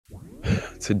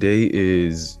Today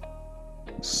is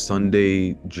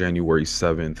Sunday, January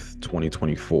 7th,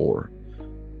 2024,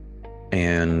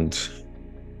 and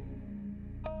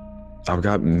I've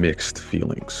got mixed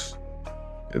feelings.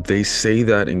 They say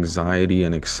that anxiety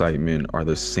and excitement are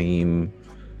the same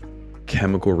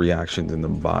chemical reactions in the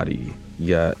body,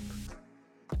 yet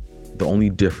the only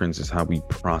difference is how we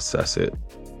process it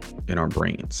in our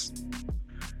brains.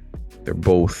 They're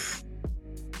both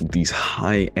these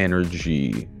high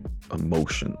energy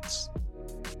emotions.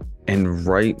 And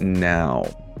right now,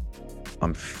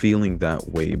 I'm feeling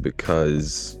that way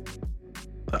because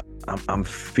I'm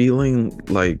feeling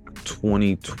like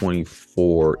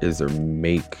 2024 is a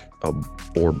make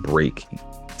or break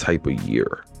type of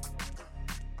year.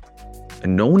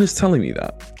 And no one is telling me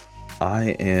that.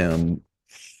 I am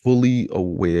fully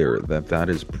aware that that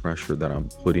is pressure that I'm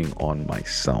putting on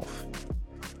myself.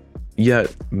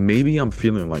 Yet maybe I'm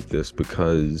feeling like this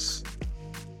because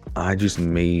I just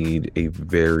made a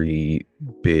very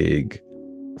big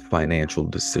financial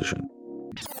decision.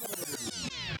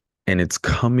 And it's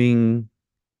coming,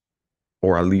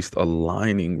 or at least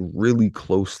aligning really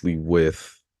closely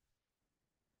with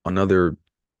another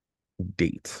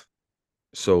date.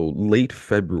 So late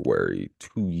February,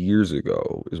 2 years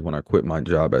ago, is when I quit my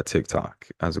job at TikTok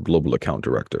as a global account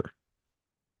director.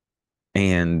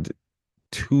 And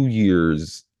 2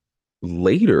 years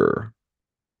later,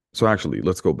 so actually,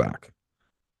 let's go back.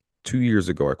 2 years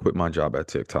ago, I quit my job at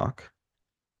TikTok.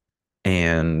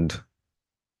 And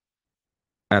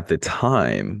at the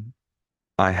time,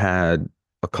 I had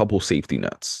a couple safety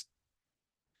nets,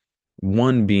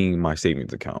 one being my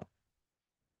savings account.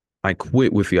 I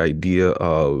quit with the idea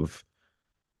of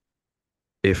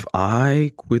if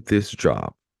I quit this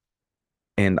job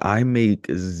and I make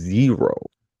zero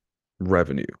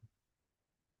revenue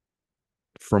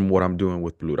from what I'm doing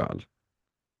with Plural,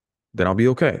 then I'll be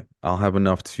okay. I'll have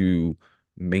enough to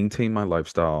maintain my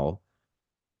lifestyle,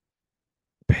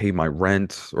 pay my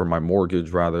rent or my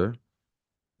mortgage rather,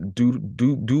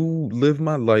 do live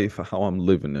my life how I'm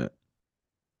living it,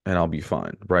 and I'll be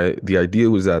fine, right? The idea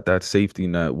was that that safety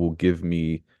net will give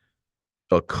me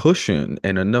a cushion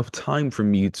and enough time for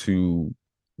me to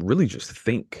really just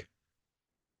think.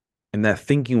 And that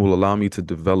thinking will allow me to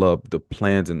develop the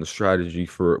plans and the strategy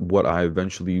for what I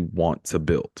eventually want to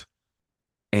build.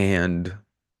 And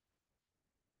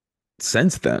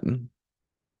since then,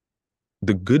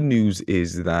 the good news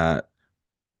is that,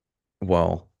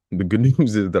 well, the good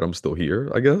news is that I'm still here,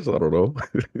 I guess. I don't know.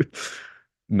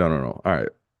 No, no, no. All right.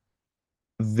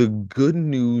 The good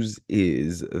news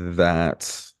is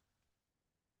that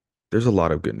there's a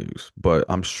lot of good news, but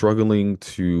I'm struggling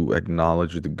to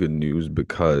acknowledge the good news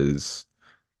because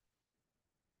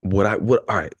all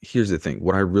right, here's the thing.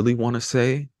 What I really want to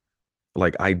say,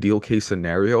 like ideal case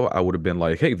scenario, I would have been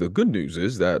like, hey, the good news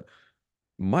is that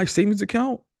my savings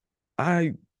account,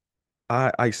 I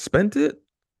I spent it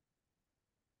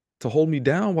to hold me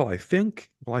down while I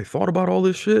thought about all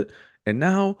this shit. And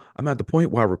now I'm at the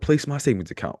point where I replace my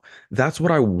savings account. That's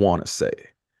what I want to say.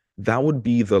 That would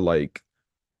be the like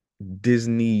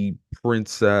Disney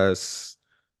princess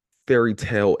fairy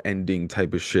tale ending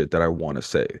type of shit that I want to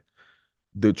say.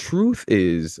 The truth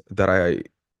is that I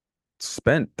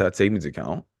spent that savings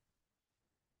account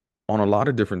on a lot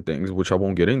of different things, which I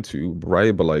won't get into,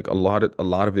 right? But like a lot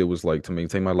of it was like to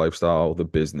maintain my lifestyle, the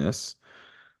business,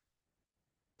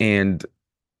 and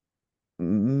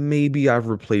maybe I've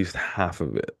replaced half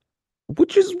of it,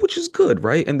 which is good,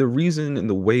 right? And the reason and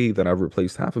the way that I've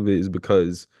replaced half of it is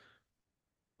because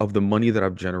of the money that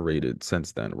I've generated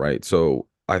since then, right? So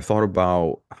I thought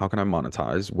about how can I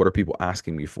monetize? What are people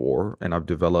asking me for? And I've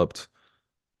developed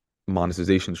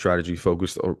monetization strategy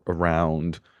focused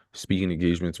around speaking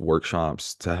engagements,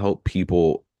 workshops to help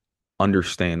people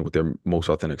understand what their most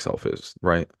authentic self is,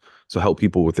 right? So help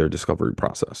people with their discovery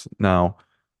process. Now,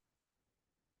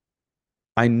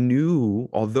 I knew,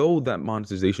 although that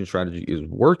monetization strategy is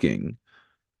working,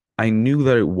 I knew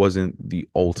that it wasn't the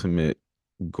ultimate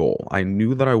goal. I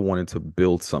knew that I wanted to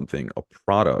build something, a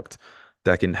product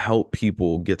that can help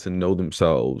people get to know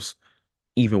themselves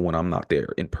even when I'm not there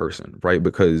in person, right?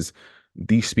 Because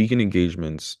these speaking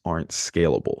engagements aren't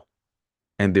scalable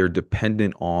and they're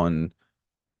dependent on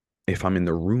if I'm in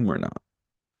the room or not,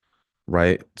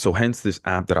 right? So hence this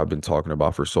app that I've been talking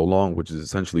about for so long, which is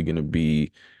essentially going to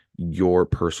be your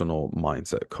personal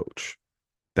mindset coach.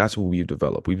 That's what we've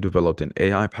developed. We've developed an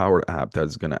AI powered app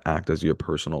that's going to act as your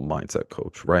personal mindset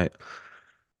coach, right?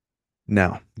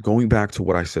 Now, going back to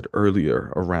what I said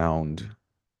earlier around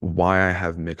why I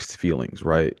have mixed feelings,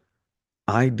 right?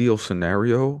 Ideal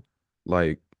scenario,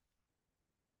 like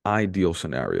ideal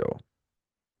scenario,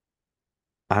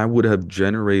 I would have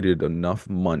generated enough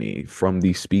money from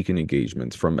these speaking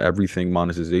engagements, from everything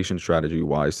monetization strategy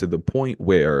wise, to the point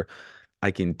where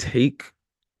I can take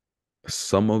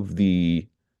some of the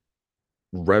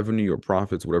revenue or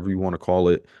profits, whatever you want to call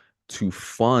it, to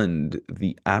fund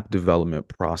the app development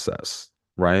process,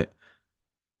 right?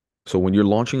 So when you're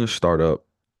launching a startup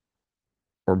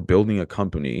or building a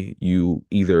company, you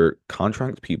either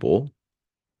contract people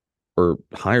or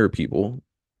hire people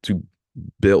to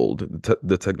build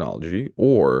the technology,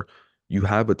 or you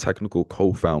have a technical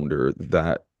co-founder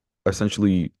that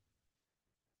essentially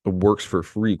works for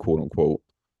free, quote unquote,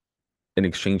 in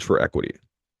exchange for equity.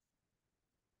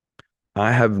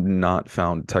 I have not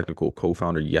found technical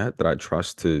co-founder yet that I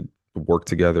trust to work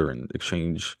together and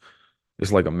exchange.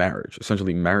 It's like a marriage.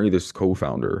 Essentially, marry this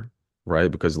co-founder, right?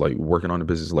 Because like working on a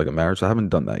business is like a marriage. So I haven't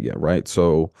done that yet, right?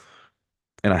 So,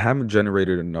 and I haven't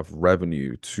generated enough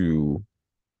revenue to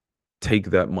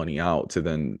take that money out to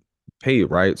then pay,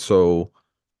 right? So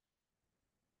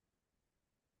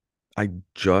I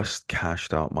just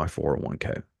cashed out my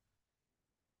 401k.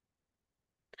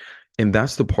 And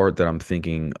that's the part that I'm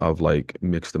thinking of like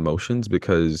mixed emotions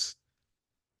because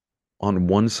on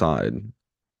one side,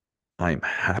 I'm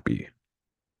happy.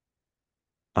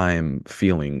 I'm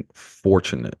feeling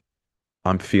fortunate.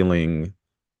 I'm feeling,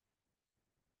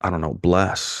 I don't know,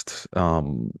 blessed. I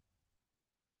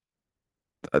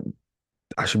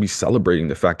I should be celebrating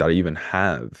the fact that I even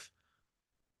have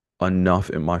enough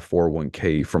in my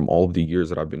 401k from all of the years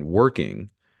that I've been working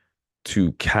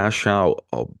to cash out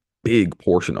a big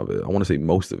portion of it. I want to say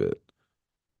most of it.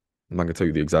 I'm not gonna tell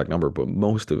you the exact number, but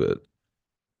most of it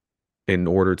in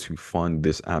order to fund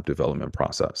this app development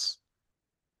process.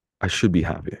 I should be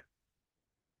happy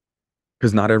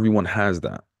because not everyone has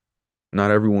that.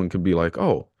 Not everyone can be like,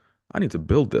 oh, I need to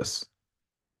build this.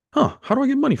 Huh, how do I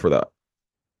get money for that?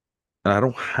 And I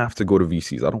don't have to go to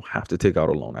VCs. I don't have to take out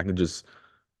a loan. I can just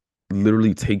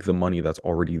literally take the money that's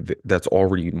already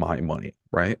my money,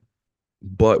 right?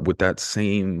 But with that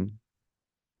same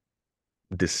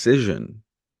decision,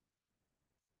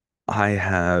 I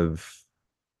have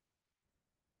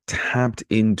tapped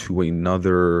into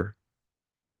another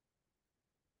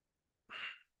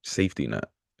safety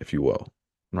net, if you will,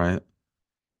 right?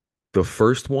 The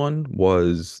first one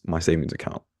was my savings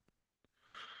account.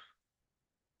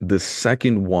 The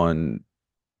second one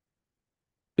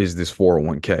is this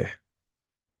 401k,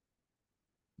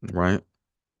 right?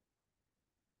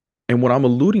 And what I'm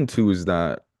alluding to is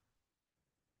that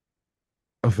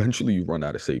eventually you run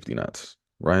out of safety nets,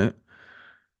 right?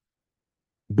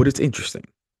 But it's interesting.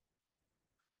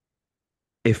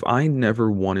 If I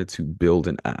never wanted to build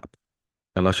an app,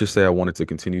 and let's just say I wanted to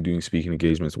continue doing speaking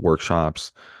engagements,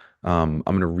 workshops, I'm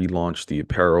going to relaunch the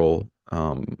apparel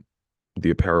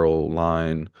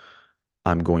line.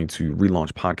 I'm going to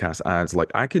relaunch podcast ads.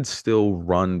 Like I could still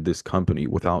run this company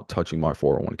without touching my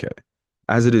 401k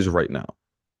as it is right now.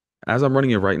 As I'm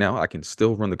running it right now, I can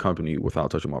still run the company without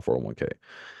touching my 401k.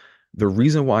 The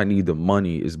reason why I need the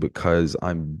money is because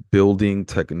I'm building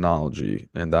technology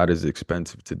and that is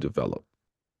expensive to develop.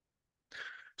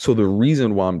 So the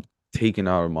reason why I'm taking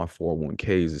out of my 401k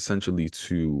is essentially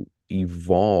to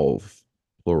evolve,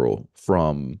 plural,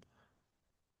 from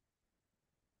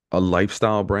a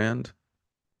lifestyle brand,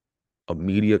 a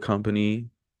media company,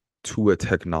 to a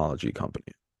technology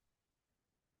company.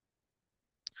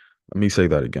 Let me say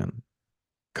that again,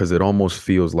 because it almost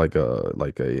feels like a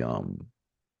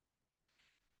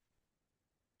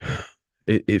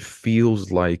it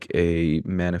feels like a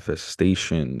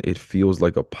manifestation. It feels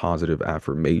like a positive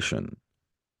affirmation.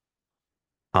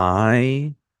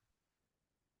 I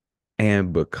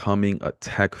am becoming a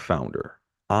tech founder.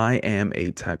 I am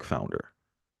a tech founder.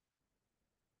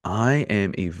 I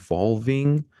am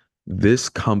evolving this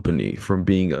company from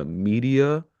being a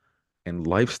media and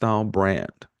lifestyle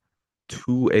brand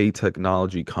to a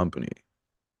technology company.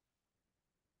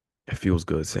 It feels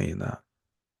good saying that.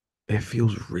 It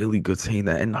feels really good saying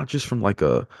that. And not just from like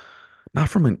not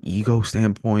from an ego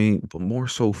standpoint, but more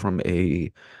so from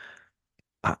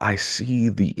I see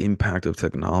the impact of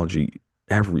technology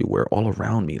everywhere, all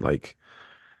around me. Like,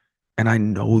 and I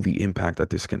know the impact that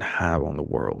this can have on the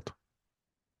world.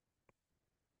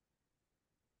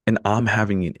 And I'm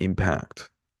having an impact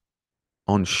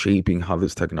on shaping how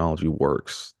this technology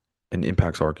works and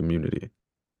impacts our community.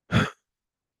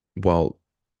 Well,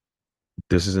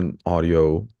 this is an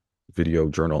audio video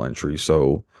journal entry,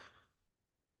 so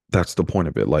that's the point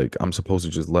of it. Like, I'm supposed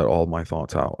to just let all my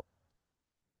thoughts out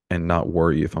and not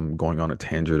worry if I'm going on a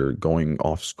tangent or going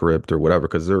off script or whatever,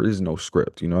 because there is no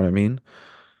script. You know what I mean?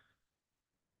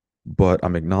 But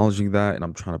I'm acknowledging that and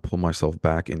I'm trying to pull myself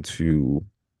back into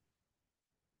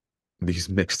these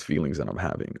mixed feelings that I'm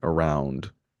having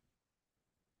around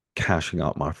cashing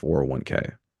out my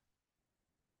 401k.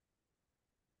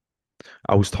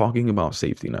 I was talking about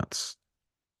safety nets.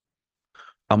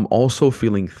 I'm also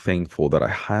feeling thankful that I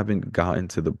haven't gotten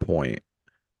to the point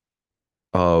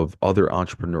of other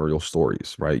entrepreneurial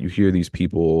stories, right? You hear these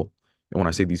people, and when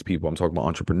I say these people, I'm talking about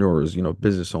entrepreneurs,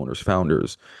 business owners,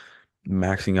 founders,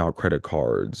 maxing out credit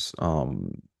cards,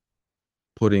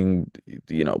 putting,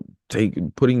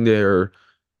 putting their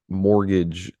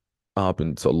mortgage up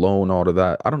into loan, all of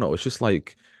that. I don't know. It's just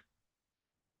like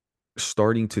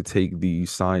starting to take these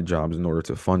side jobs in order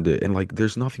to fund it. And like,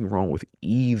 there's nothing wrong with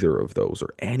either of those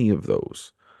or any of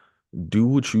those. Do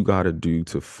what you got to do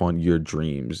to fund your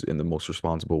dreams in the most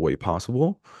responsible way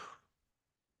possible.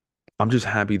 I'm just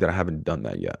happy that I haven't done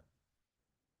that yet.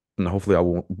 And hopefully I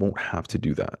won't have to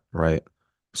do that, right?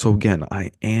 So again,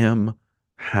 I am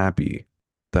happy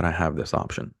that I have this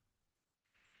option.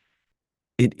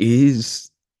 It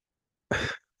is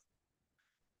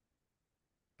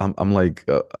I'm like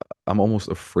I'm almost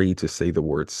afraid to say the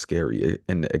word scary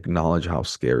and acknowledge how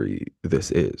scary this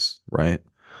is, right?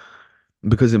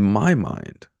 Because in my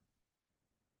mind,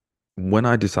 when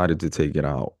I decided to take it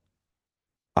out,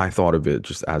 I thought of it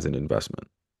just as an investment.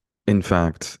 In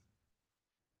fact,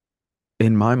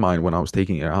 in my mind, when I was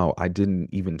taking it out, I didn't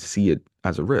even see it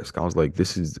as a risk. I was like,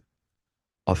 this is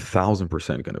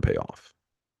 1,000% going to pay off.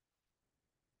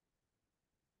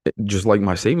 Just like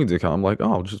my savings account, I'm like,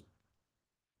 oh,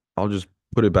 I'll just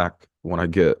put it back when I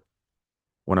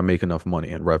make enough money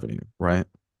and revenue, right?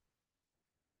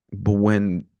 But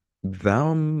when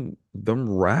them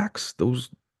racks, those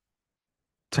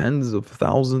tens of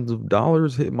thousands of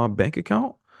dollars hit my bank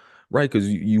account, right? Because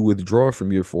you withdraw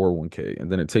from your 401k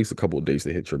and then it takes a couple of days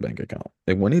to hit your bank account.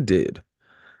 And when it did,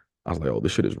 I was like, oh,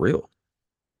 this shit is real.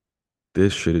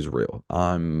 This shit is real.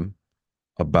 I'm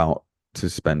about to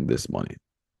spend this money.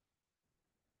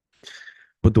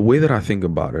 But the way that I think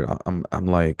about it, I'm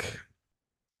like,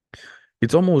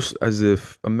 it's almost as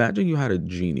if imagine you had a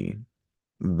genie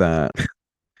that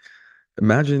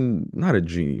imagine not a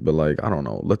genie, but like, I don't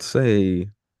know, let's say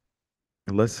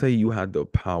you had the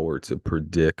power to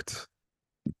predict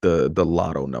the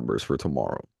lotto numbers for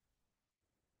tomorrow,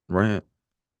 right?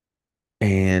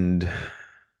 And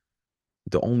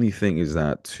the only thing is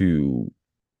that to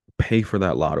pay for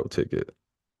that lotto ticket,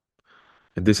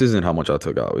 and this isn't how much I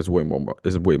took out, it's way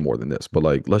more than this. But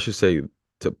like let's just say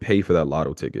to pay for that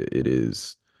lotto ticket, it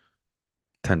is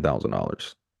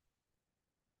 $10,000.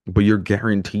 But you're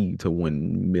guaranteed to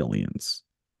win millions,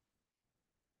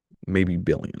 maybe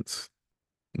billions.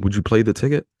 Would you play the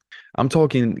ticket? I'm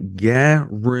talking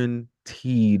guaranteed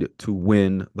to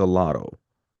win the lotto.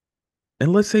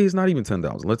 And let's say it's not even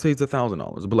 10,000. Let's say it's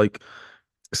 $1,000. But like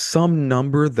some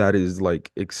number that is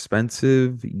like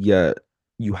expensive, yet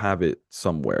you have it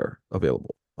somewhere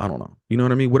available. I don't know. You know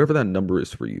what I mean? Whatever that number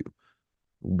is for you,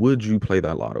 would you play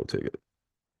that lotto ticket?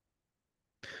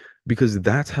 Because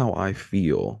that's how I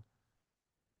feel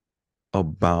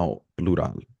about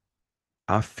Plural.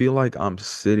 I feel like I'm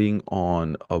sitting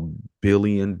on $1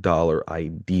 billion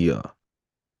idea,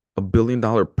 $1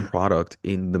 billion product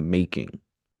in the making.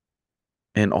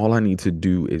 And all I need to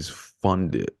do is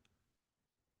fund it.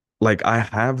 Like I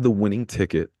have the winning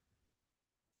ticket.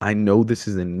 I know this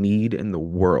is a need in the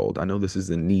world. I know this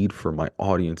is a need for my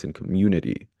audience and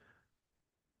community.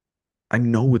 I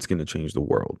know it's going to change the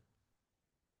world.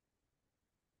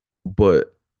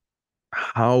 But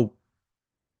how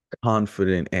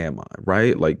confident am I,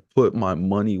 right? Like put my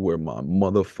money where my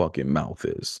motherfucking mouth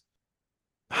is.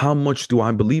 How much do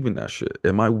I believe in that shit?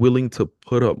 Am I willing to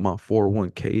put up my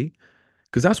 401k?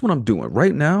 Because that's what I'm doing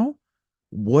right now.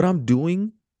 What I'm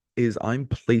doing is I'm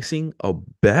placing a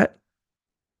bet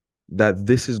that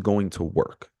this is going to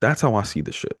work. That's how I see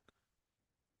the shit.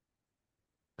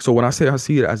 So when I say I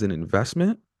see it as an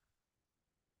investment,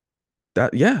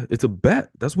 that yeah, it's a bet.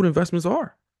 That's what investments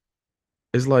are.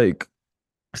 It's like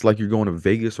it's like you're going to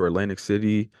Vegas or Atlantic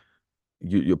City.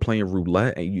 You're playing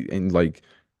roulette, and like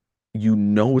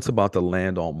it's about to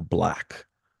land on black,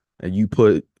 and you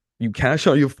cash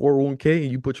out your 401k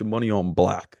and you put your money on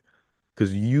black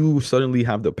because you suddenly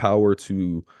have the power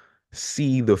to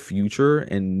see the future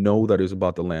and know that it's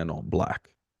about to land on black.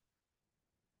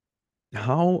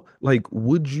 How like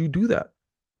would you do that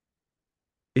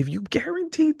if you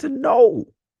guaranteed to know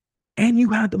and you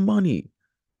had the money?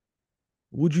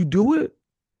 Would you do it?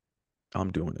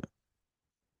 I'm doing it.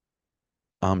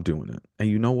 I'm doing it. And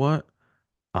you know what?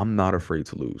 I'm not afraid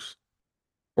to lose.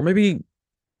 Or maybe,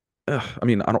 I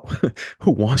mean, I don't,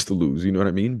 who wants to lose? You know what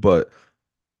I mean? But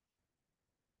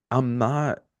I'm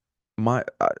not,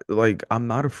 I'm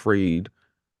not afraid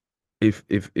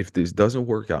If this doesn't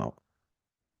work out,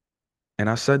 and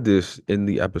I said this in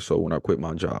the episode when I quit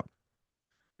my job,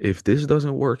 if this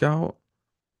doesn't work out,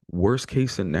 worst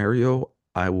case scenario,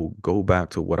 I will go back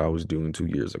to what I was doing 2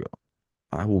 years ago.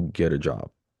 I will get a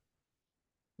job.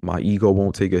 My ego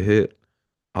won't take a hit.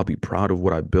 I'll be proud of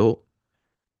what I built.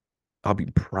 I'll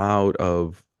be proud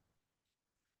of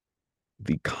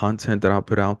the content that I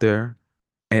put out there,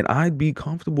 and I'd be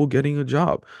comfortable getting a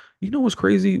job. You know what's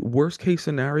crazy? Worst case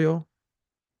scenario,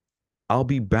 I'll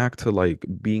be back to like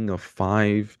being a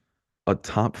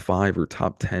top five or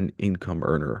top 10 income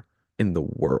earner in the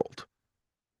world.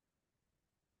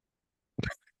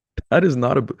 That is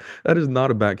not a that is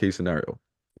not a bad case scenario.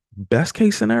 Best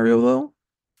case scenario though,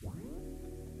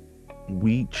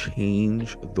 we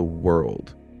change the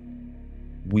world.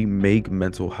 We make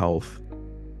mental health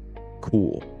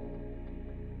cool.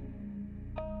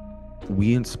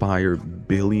 We inspire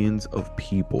billions of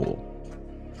people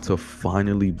to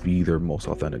finally be their most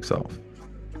authentic self.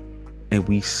 And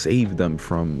we save them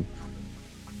from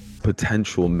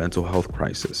potential mental health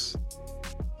crisis.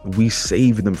 We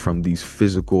save them from these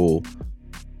physical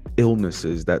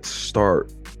illnesses that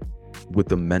start with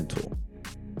the mental.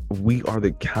 We are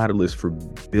the catalyst for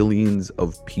billions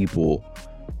of people's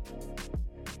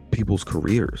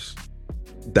careers.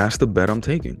 That's the bet I'm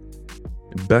taking.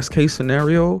 Best case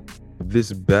scenario,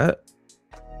 this bet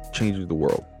changes the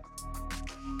world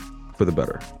for the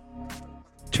better.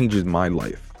 Changes my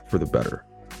life for the better.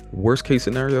 Worst case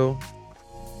scenario,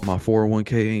 my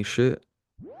 401k ain't shit,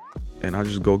 and I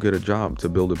just go get a job to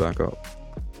build it back up.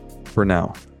 For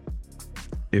now,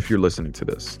 if you're listening to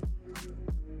this,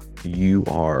 you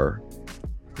are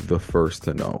the first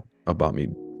to know about me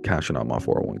cashing out my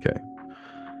 401k.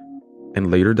 And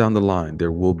later down the line,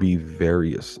 there will be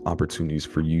various opportunities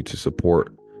for you to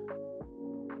support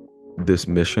this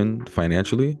mission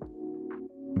financially.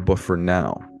 But for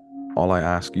now, all I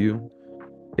ask you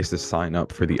is to sign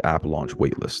up for the app launch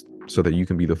waitlist so that you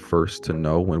can be the first to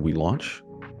know when we launch,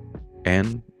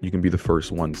 and you can be the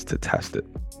first ones to test it.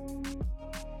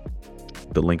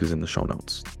 The link is in the show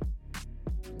notes.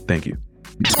 Thank you.